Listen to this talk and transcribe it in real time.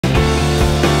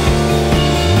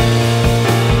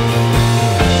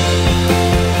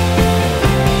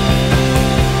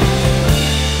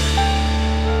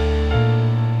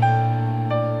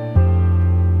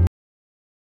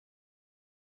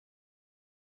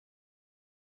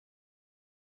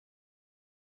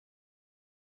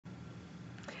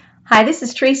Hi, this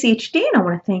is Tracy HD, and I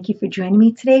want to thank you for joining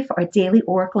me today for our daily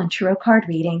Oracle and Tarot card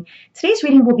reading. Today's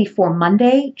reading will be for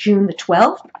Monday, June the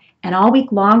 12th, and all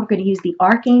week long we're going to use the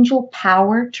Archangel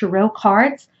Power Tarot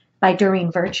cards by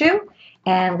Doreen Virtue.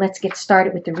 And let's get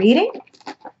started with the reading.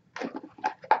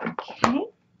 Okay.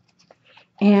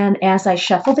 And as I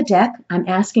shuffle the deck, I'm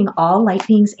asking all light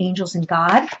beings, angels, and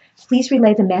God, please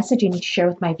relay the message I need to share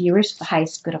with my viewers for the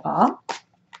highest good of all.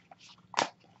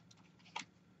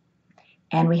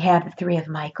 And we have the Three of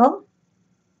Michael.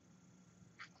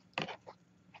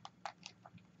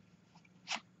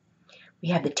 We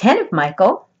have the Ten of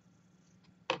Michael.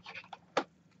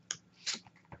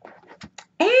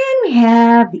 And we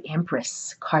have the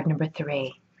Empress, card number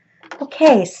 3.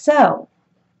 Okay, so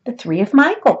the Three of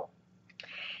Michael.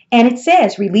 And it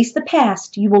says, release the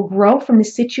past. You will grow from the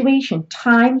situation.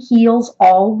 Time heals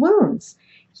all wounds.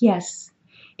 Yes,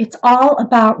 it's all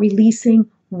about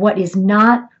releasing what is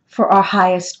not for our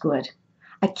highest good.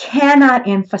 I cannot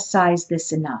emphasize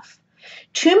this enough.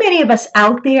 Too many of us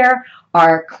out there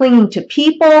are clinging to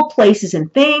people, places,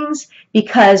 and things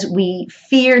because we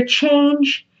fear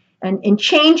change. And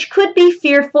change could be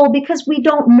fearful because we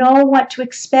don't know what to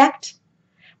expect.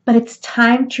 But it's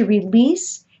time to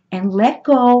release and let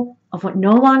go of what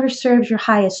no longer serves your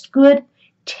highest good.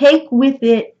 Take with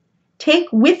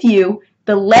you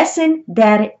the lesson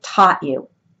that it taught you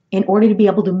in order to be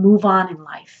able to move on in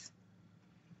life.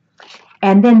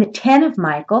 And then the Ten of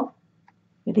Michael,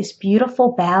 with this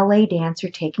beautiful ballet dancer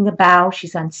taking a bow.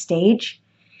 She's on stage.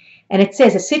 And it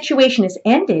says, a situation is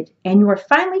ended and you are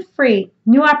finally free.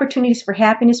 New opportunities for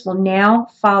happiness will now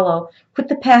follow. Put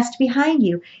the past behind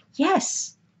you.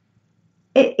 Yes,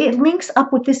 it links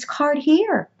up with this card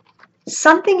here.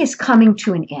 Something is coming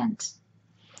to an end,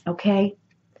 okay?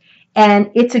 And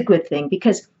it's a good thing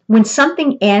because when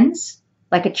something ends,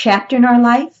 like a chapter in our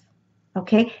life,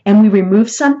 okay, and we remove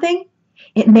something,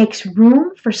 it makes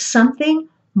room for something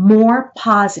more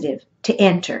positive to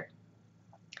enter.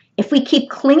 If we keep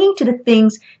clinging to the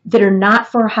things that are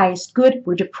not for our highest good,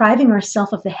 we're depriving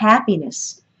ourselves of the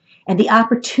happiness and the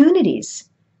opportunities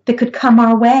that could come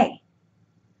our way.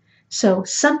 So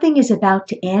something is about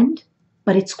to end,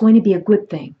 but it's going to be a good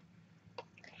thing.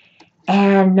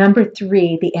 And number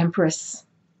 3, the Empress.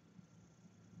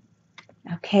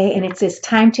 Okay, and it says,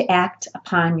 time to act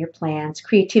upon your plans.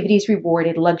 Creativity is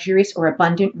rewarded, luxurious or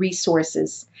abundant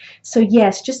resources. So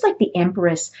yes, just like the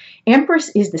Empress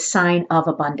is the sign of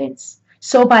abundance.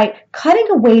 So by cutting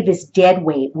away this dead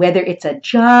weight, whether it's a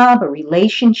job, a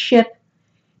relationship,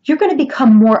 you're going to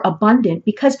become more abundant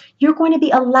because you're going to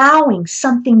be allowing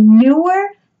something newer,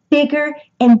 bigger,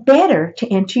 and better to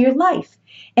enter your life.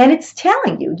 And it's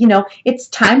telling you, it's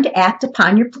time to act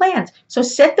upon your plans. So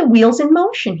set the wheels in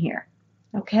motion here.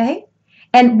 Okay?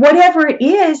 And whatever it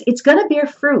is, it's going to bear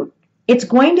fruit. It's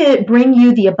going to bring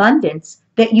you the abundance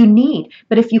that you need.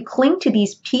 But if you cling to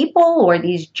these people or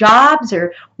these jobs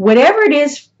or whatever it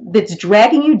is that's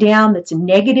dragging you down, that's a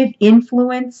negative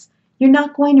influence, you're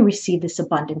not going to receive this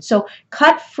abundance. So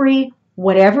cut free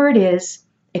whatever it is,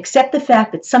 accept the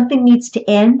fact that something needs to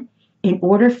end in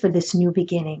order for this new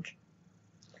beginning.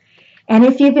 And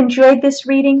if you've enjoyed this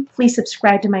reading, please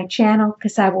subscribe to my channel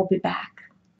because I will be back.